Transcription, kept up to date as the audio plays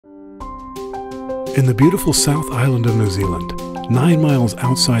In the beautiful South Island of New Zealand, 9 miles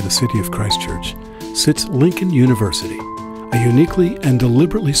outside the city of Christchurch, sits Lincoln University, a uniquely and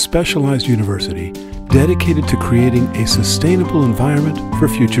deliberately specialized university dedicated to creating a sustainable environment for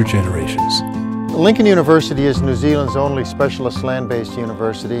future generations. Lincoln University is New Zealand's only specialist land-based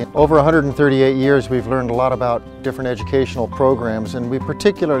university. Over 138 years we've learned a lot about different educational programs, and we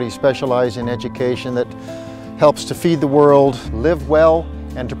particularly specialize in education that helps to feed the world, live well,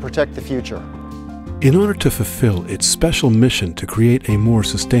 and to protect the future. In order to fulfill its special mission to create a more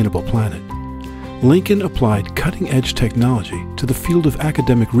sustainable planet, Lincoln applied cutting-edge technology to the field of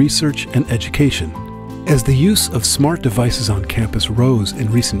academic research and education. As the use of smart devices on campus rose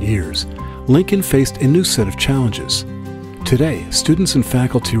in recent years, Lincoln faced a new set of challenges. Today, students and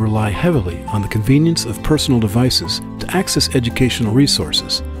faculty rely heavily on the convenience of personal devices to access educational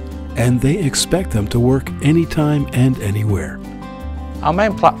resources, and they expect them to work anytime and anywhere. Our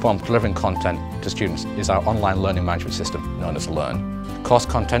main platform for delivering content to students is our online learning management system known as Learn. Course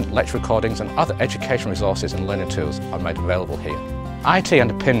content, lecture recordings and other educational resources and learning tools are made available here. IT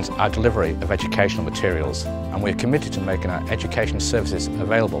underpins our delivery of educational materials, and we are committed to making our education services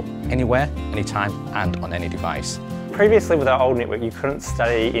available anywhere, anytime and on any device. Previously with our old network you couldn't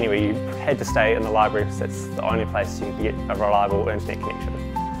study anywhere, you had to stay in the library because that's the only place you could get a reliable internet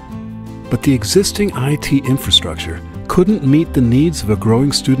connection. But the existing IT infrastructure couldn't meet the needs of a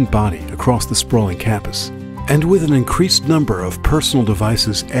growing student body across the sprawling campus. And with an increased number of personal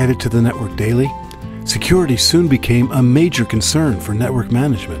devices added to the network daily, security soon became a major concern for network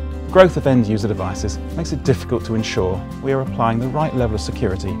management. Growth of end-user devices makes it difficult to ensure we are applying the right level of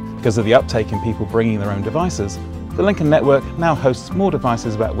security. Because of the uptake in people bringing their own devices, the Lincoln network now hosts more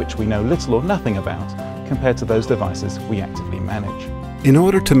devices about which we know little or nothing about compared to those devices we actively manage. In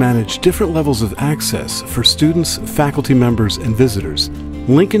order to manage different levels of access for students, faculty members, and visitors,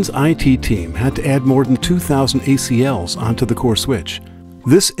 Lincoln's IT team had to add more than 2,000 ACLs onto the core switch.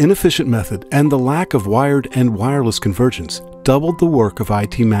 This inefficient method and the lack of wired and wireless convergence doubled the work of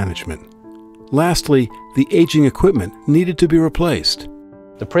IT management. Lastly, the aging equipment needed to be replaced.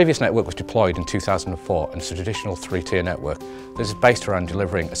 The previous network was deployed in 2004 and it's a traditional 3-tier network. This is based around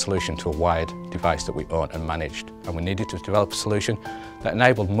delivering a solution to a wired device that we own and managed, and we needed to develop a solution that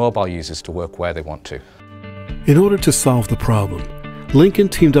enabled mobile users to work where they want to. In order to solve the problem, Lincoln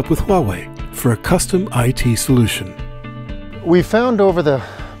teamed up with Huawei for a custom IT solution. We found over the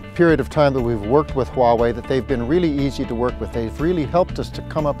period of time that we've worked with Huawei that they've been really easy to work with. They've really helped us to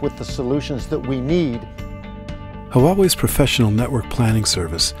come up with the solutions that we need. Huawei's professional network planning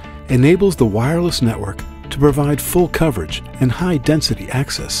service enables the wireless network to provide full coverage and high-density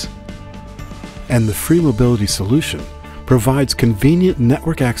access. And the Free Mobility solution provides convenient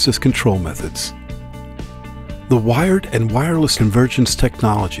network access control methods. The wired and wireless convergence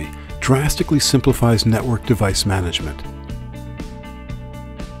technology drastically simplifies network device management.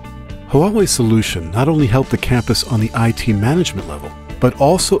 Huawei's solution not only helped the campus on the IT management level, but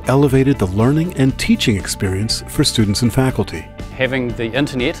also elevated the learning and teaching experience for students and faculty. Having the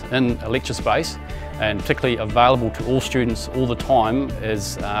internet in a lecture space, and particularly available to all students all the time,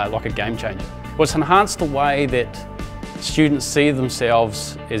 is like a game changer. Well, it's enhanced the way that students see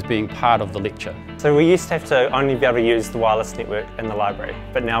themselves as being part of the lecture. So we used to have to only be able to use the wireless network in the library,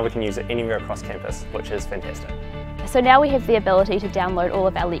 but now we can use it anywhere across campus, which is fantastic. So now we have the ability to download all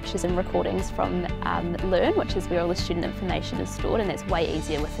of our lectures and recordings from Learn, which is where all the student information is stored, and that's way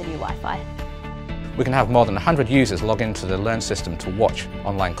easier with the new Wi-Fi. We can have more than 100 users log into the Learn system to watch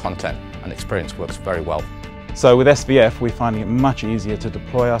online content, and the experience works very well. So with SVF we're finding it much easier to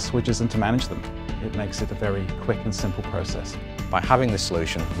deploy our switches and to manage them. It makes it a very quick and simple process. By having this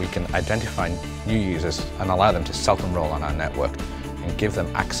solution, we can identify new users and allow them to self-enroll on our network and give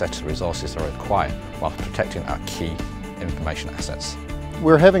them access to resources they require while protecting our key information assets.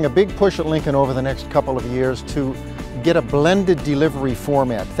 We're having a big push at Lincoln over the next couple of years to get a blended delivery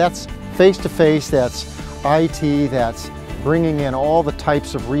format. That's face-to-face, that's IT, that's bringing in all the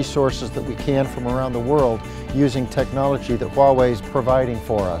types of resources that we can from around the world using technology that Huawei is providing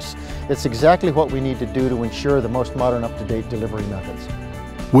for us. It's exactly what we need to do to ensure the most modern, up-to-date delivery methods.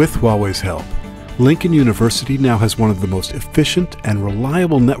 With Huawei's help, Lincoln University now has one of the most efficient and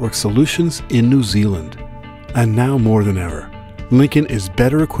reliable network solutions in New Zealand. And now more than ever, Lincoln is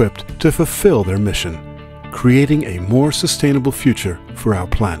better equipped to fulfill their mission, creating a more sustainable future for our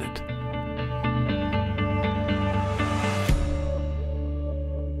planet.